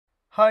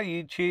Hi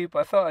YouTube,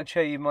 I thought I'd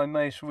show you my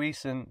most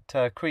recent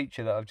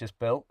creature that I've just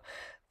built.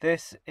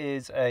 This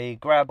is a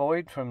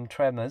Graboid from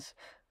TREMORS.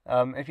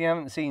 If you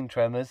haven't seen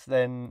TREMORS,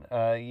 then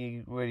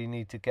you really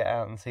need to get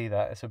out and see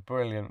that. It's a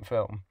brilliant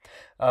film.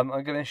 I'm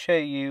going to show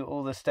you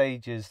all the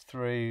stages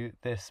through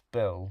this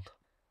build.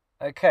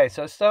 Okay,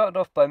 so I started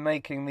off by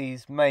making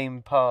these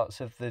main parts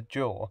of the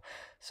jaw.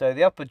 So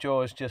the upper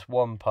jaw is just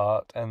one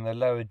part, and the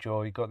lower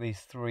jaw, you've got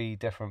these three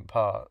different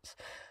parts.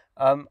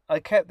 I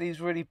kept these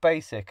really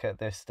basic at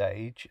this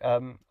stage.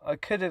 I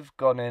could have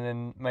gone in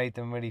and made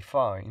them really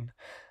fine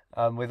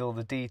with all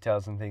the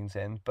details and things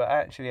in, but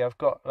actually I've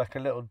got like a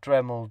little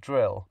Dremel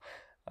drill,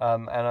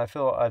 and I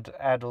thought I'd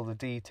add all the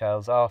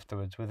details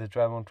afterwards with a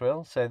Dremel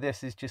drill. So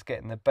this is just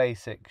getting the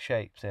basic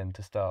shapes in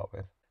to start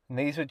with. And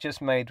these were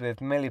just made with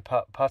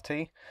Milliput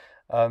putty.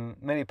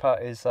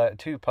 Milliput is like a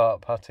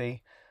two-part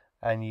putty,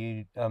 and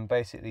you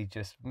basically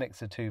just mix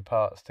the two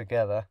parts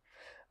together.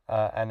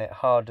 And it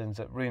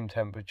hardens at room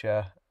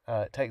temperature.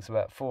 It takes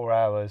about 4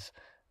 hours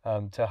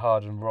to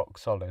harden rock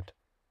solid.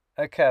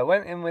 Okay, I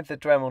went in with the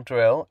Dremel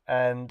drill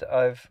and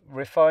I've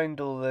refined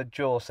all the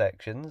jaw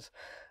sections.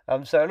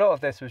 So a lot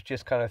of this was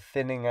just kind of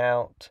thinning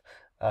out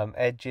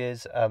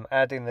edges,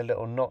 adding the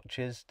little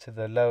notches to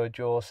the lower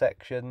jaw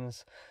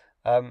sections,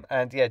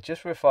 and yeah,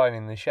 just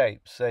refining the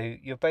shapes. So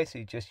you're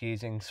basically just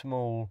using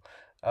small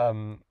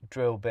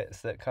drill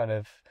bits that kind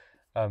of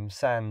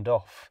sand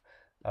off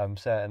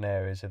certain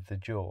areas of the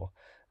jaw.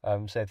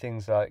 So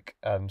things like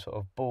sort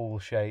of ball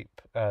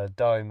shape,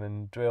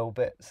 diamond drill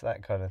bits,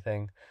 that kind of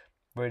thing.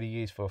 Really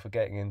useful for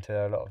getting into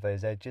a lot of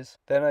those edges.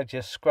 Then I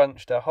just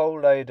scrunched a whole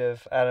load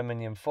of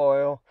aluminium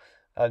foil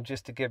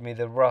just to give me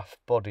the rough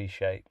body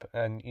shape.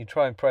 And you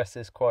try and press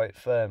this quite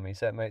firmly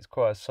so it makes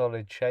quite a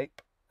solid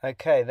shape.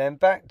 Okay, then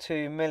back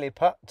to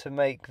Milliput to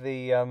make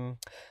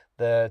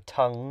the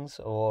tongues,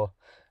 or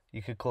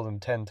you could call them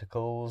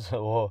tentacles,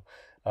 or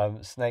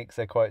snakes.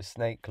 They're quite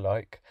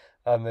snake-like.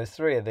 There's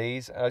three of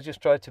these. I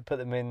just tried to put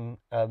them in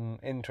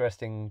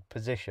interesting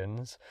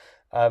positions,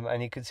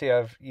 and you can see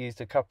I've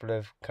used a couple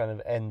of kind of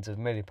ends of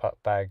Milliput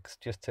bags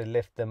just to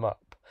lift them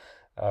up,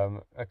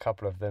 a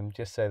couple of them,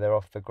 just so they're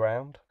off the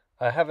ground.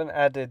 I haven't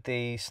added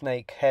the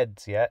snake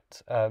heads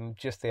yet,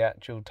 just the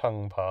actual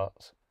tongue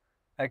parts.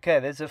 Okay,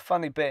 there's a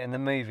funny bit in the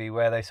movie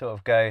where they sort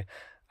of go,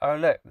 "Oh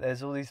look,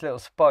 there's all these little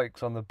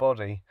spikes on the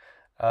body,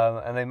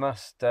 and they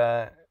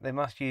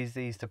must use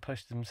these to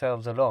push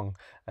themselves along."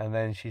 And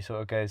then she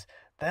sort of goes,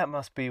 "That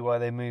must be why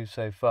they move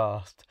so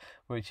fast,"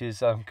 which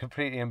is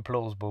completely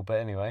implausible. But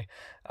anyway,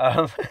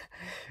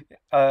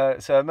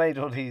 so I made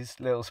all these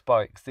little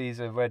spikes.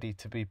 These are ready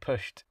to be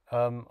pushed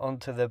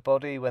onto the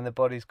body when the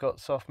body's got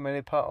soft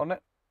milliput on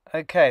it.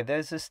 Okay,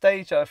 there's a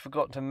stage I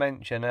forgot to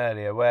mention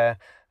earlier where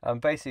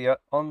basically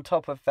on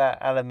top of that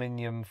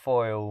aluminium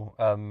foil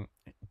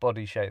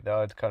body shape that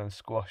I'd kind of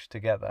squashed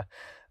together,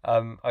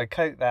 I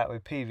coat that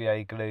with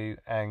PVA glue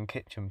and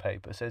kitchen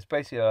paper. So it's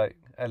basically like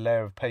a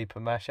layer of paper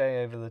mache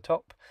over the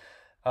top.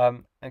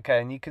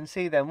 Okay, and you can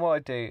see then what I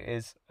do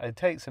is I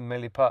take some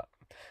Milliput,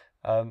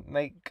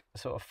 make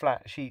sort of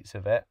flat sheets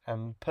of it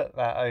and put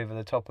that over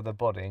the top of the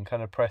body and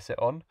kind of press it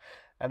on.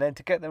 And then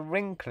to get the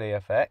wrinkly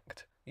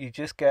effect, you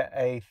just get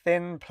a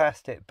thin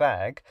plastic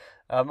bag.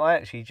 I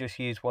actually just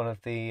used one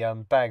of the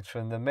bags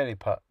from the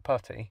Milliput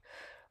putty.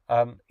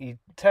 You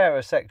tear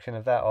a section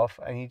of that off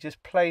and you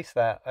just place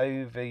that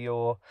over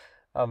your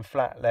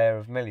flat layer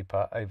of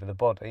Milliput over the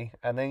body,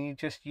 and then you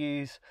just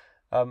use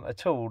a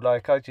tool,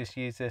 like I just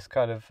use this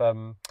kind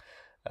of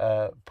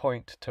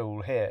point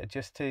tool here,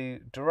 just to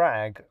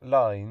drag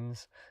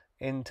lines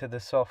into the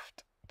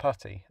soft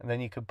putty, and then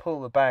you can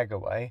pull the bag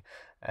away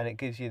and it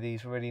gives you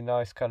these really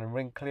nice kind of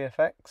wrinkly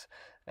effects,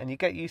 and you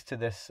get used to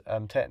this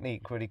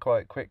technique really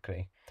quite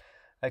quickly.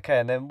 Okay,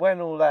 and then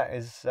when all that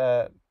is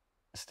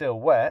still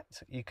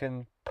wet, you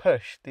can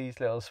push these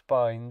little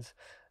spines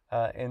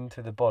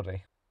into the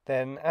body.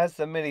 Then as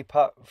the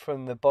Milliput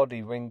from the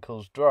body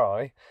wrinkles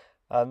dry,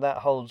 that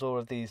holds all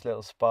of these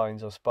little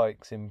spines or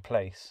spikes in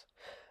place.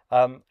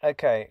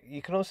 Okay,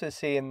 you can also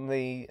see in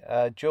the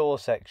jaw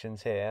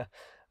sections here,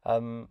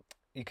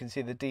 you can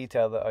see the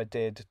detail that I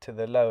did to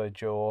the lower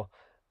jaw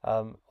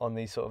on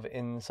these sort of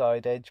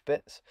inside edge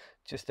bits.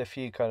 Just a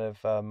few kind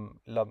of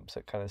lumps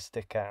that kind of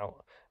stick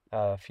out,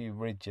 a few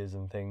ridges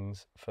and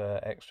things for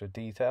extra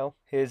detail.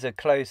 Here's a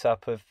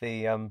close-up of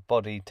the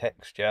body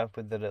texture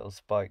with the little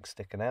spikes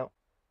sticking out.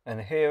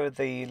 And here are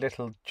the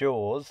little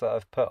jaws that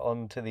I've put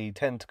onto the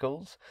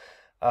tentacles.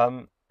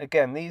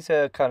 Again, these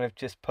are kind of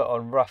just put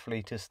on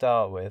roughly to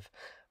start with,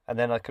 and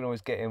then I can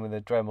always get in with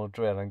a Dremel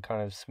drill and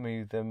kind of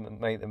smooth them and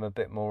make them a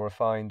bit more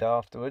refined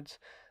afterwards.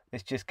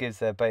 This just gives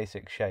their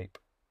basic shape.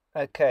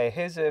 Okay,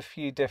 here's a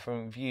few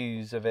different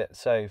views of it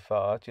so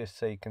far, just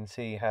so you can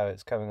see how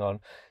it's coming on.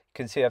 You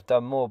can see I've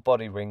done more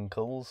body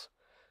wrinkles.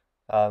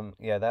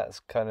 Yeah, that's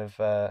kind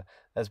of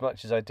as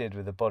much as I did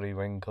with the body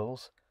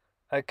wrinkles.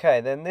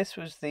 Okay, then this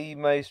was the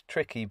most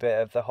tricky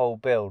bit of the whole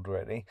build,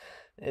 really.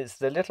 It's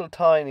the little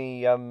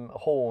tiny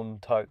horn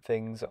type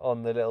things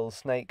on the little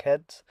snake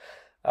heads.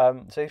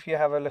 So if you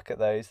have a look at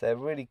those, they're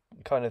really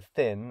kind of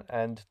thin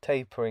and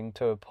tapering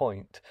to a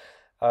point.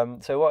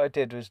 So what I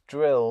did was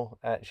drill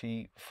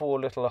actually 4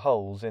 little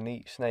holes in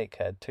each snake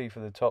head, 2 for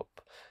the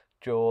top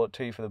jaw,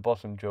 2 for the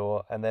bottom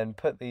jaw, and then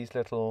put these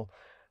little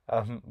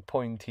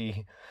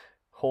pointy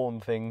horn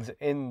things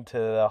into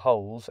the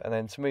holes and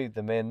then smooth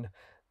them in.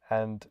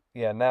 And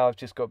yeah, now I've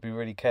just got to be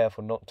really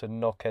careful not to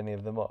knock any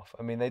of them off.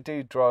 I mean, they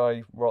do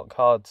dry rock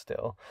hard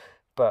still,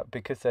 but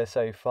because they're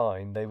so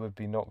fine, they would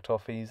be knocked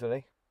off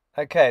easily.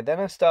 Okay, then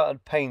I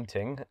started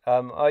painting.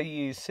 I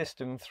used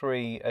System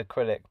 3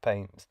 acrylic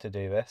paints to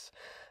do this.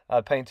 I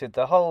painted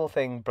the whole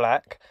thing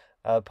black,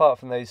 apart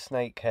from those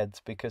snake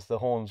heads because the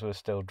horns were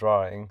still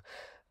drying.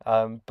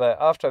 But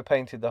after I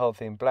painted the whole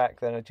thing black,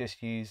 then I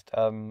just used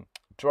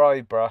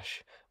dry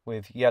brush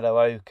with yellow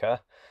ochre,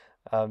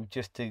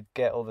 just to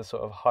get all the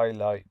sort of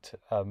highlight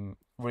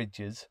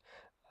ridges,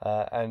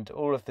 and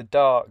all of the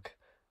dark,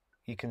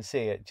 you can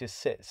see it just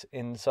sits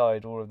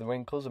inside all of the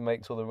wrinkles and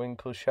makes all the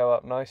wrinkles show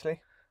up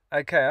nicely.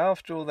 Okay,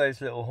 after all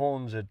those little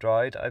horns are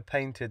dried, I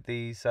painted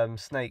these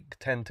snake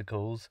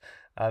tentacles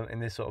in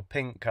this sort of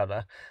pink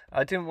colour.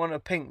 I didn't want a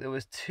pink that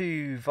was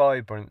too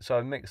vibrant, so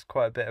I mixed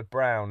quite a bit of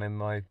brown in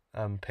my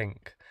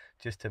pink,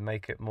 just to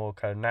make it more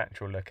kind of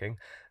natural looking.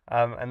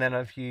 And then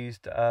I've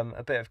used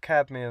a bit of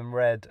cadmium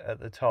red at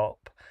the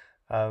top,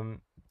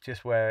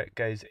 just where it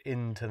goes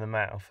into the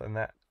mouth, and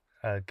that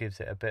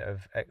gives it a bit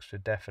of extra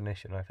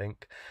definition, I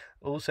think.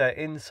 Also,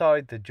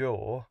 inside the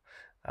jaw,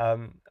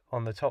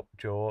 on the top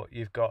jaw,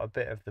 you've got a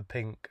bit of the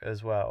pink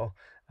as well,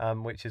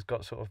 which has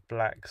got sort of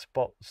black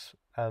spots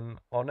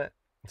on it,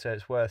 so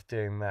it's worth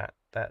doing that.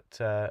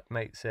 That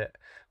makes it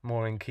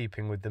more in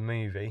keeping with the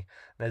movie.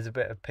 There's a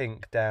bit of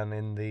pink down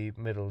in the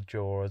middle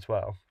jaw as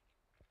well.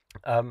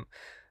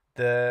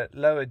 The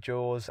lower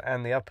jaws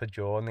and the upper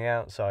jaw on the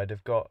outside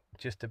have got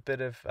just a bit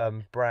of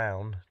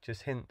brown,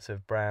 just hints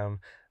of brown,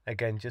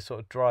 again just sort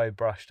of dry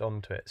brushed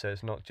onto it, so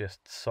it's not just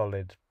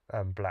solid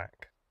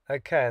black.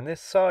 Okay, in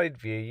this side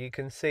view you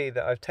can see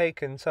that I've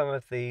taken some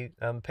of the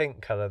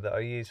pink colour that I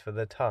used for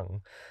the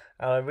tongue,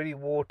 and I really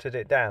watered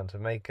it down to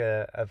make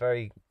a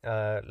very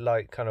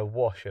light kind of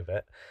wash of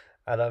it,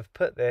 and I've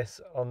put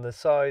this on the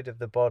side of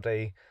the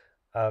body,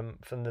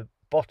 from the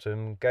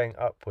bottom going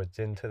upwards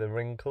into the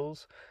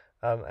wrinkles,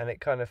 and it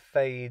kind of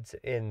fades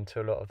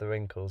into a lot of the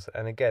wrinkles,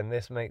 and again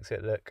this makes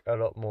it look a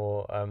lot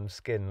more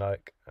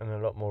skin-like and a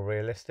lot more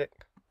realistic.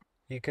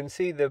 You can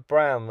see the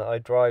brown that I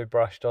dry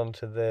brushed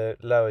onto the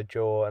lower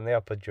jaw and the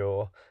upper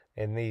jaw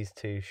in these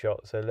two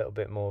shots a little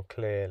bit more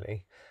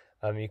clearly.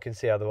 You can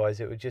see otherwise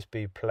it would just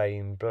be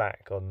plain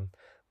black on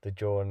the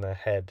jaw and the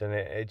head, and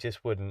it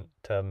just wouldn't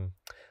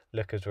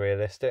look as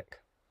realistic.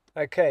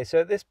 Okay, so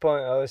at this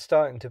point I was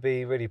starting to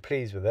be really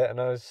pleased with it, and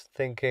I was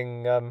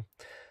thinking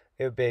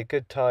it would be a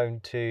good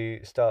time to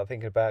start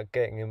thinking about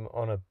getting him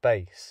on a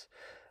base.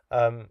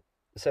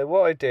 So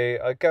what I do,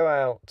 I go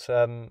out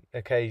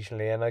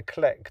occasionally and I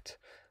collect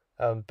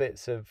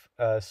bits of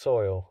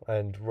soil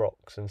and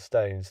rocks and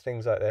stones,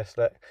 things like this,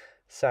 like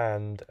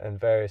sand and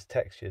various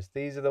textures.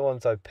 These are the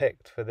ones I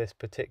picked for this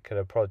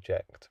particular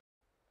project.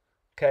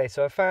 Okay,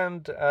 so I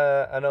found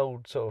an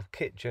old sort of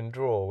kitchen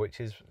drawer,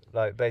 which is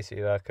like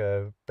basically like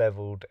a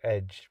beveled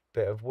edge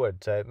bit of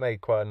wood, so it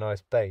made quite a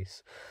nice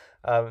base.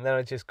 And then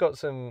I just got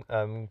some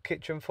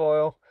kitchen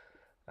foil,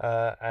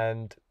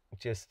 and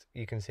just,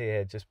 you can see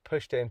here, just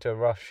pushed it into a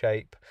rough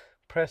shape,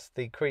 pressed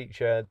the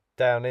creature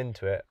down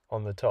into it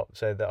on the top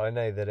so that I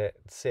know that it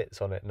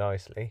sits on it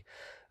nicely,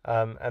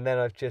 and then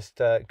I've just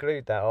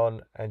glued that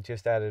on and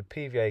just added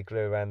PVA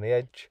glue around the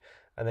edge,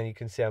 and then you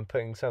can see I'm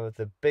putting some of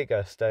the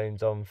bigger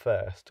stones on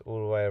first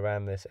all the way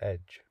around this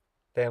edge.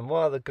 Then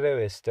while the glue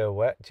is still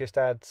wet, just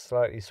add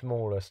slightly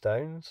smaller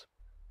stones.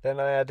 Then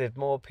I added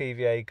more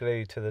PVA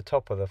glue to the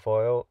top of the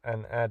foil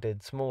and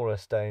added smaller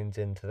stones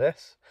into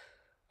this.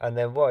 And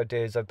then what I do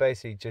is I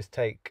basically just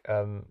take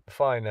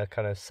finer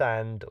kind of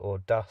sand or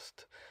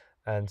dust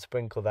and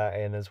sprinkle that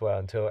in as well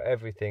until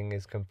everything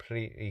is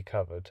completely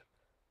covered.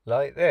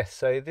 Like this.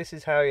 So this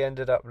is how he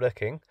ended up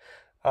looking.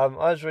 I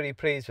was really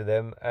pleased with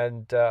him,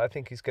 and I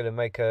think he's going to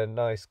make a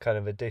nice kind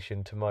of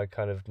addition to my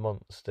kind of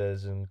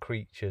monsters and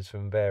creatures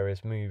from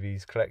various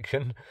movies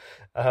collection.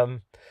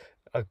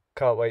 I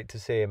can't wait to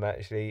see him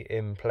actually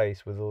in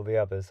place with all the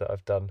others that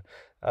I've done.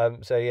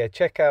 So yeah,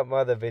 check out my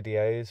other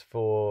videos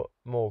for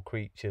more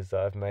creatures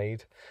that I've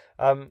made.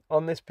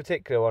 On this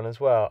particular one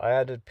as well, I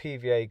added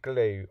PVA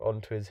glue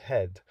onto his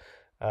head,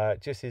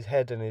 just his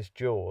head and his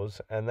jaws,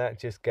 and that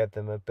just gave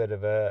them a bit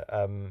of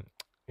a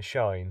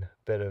shine,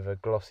 bit of a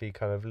glossy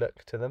kind of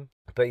look to them.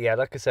 But yeah,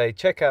 like I say,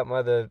 check out my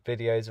other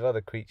videos of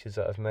other creatures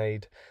that I've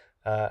made,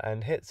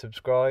 and hit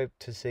subscribe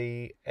to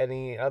see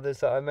any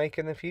others that I make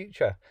in the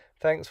future.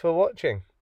 Thanks for watching.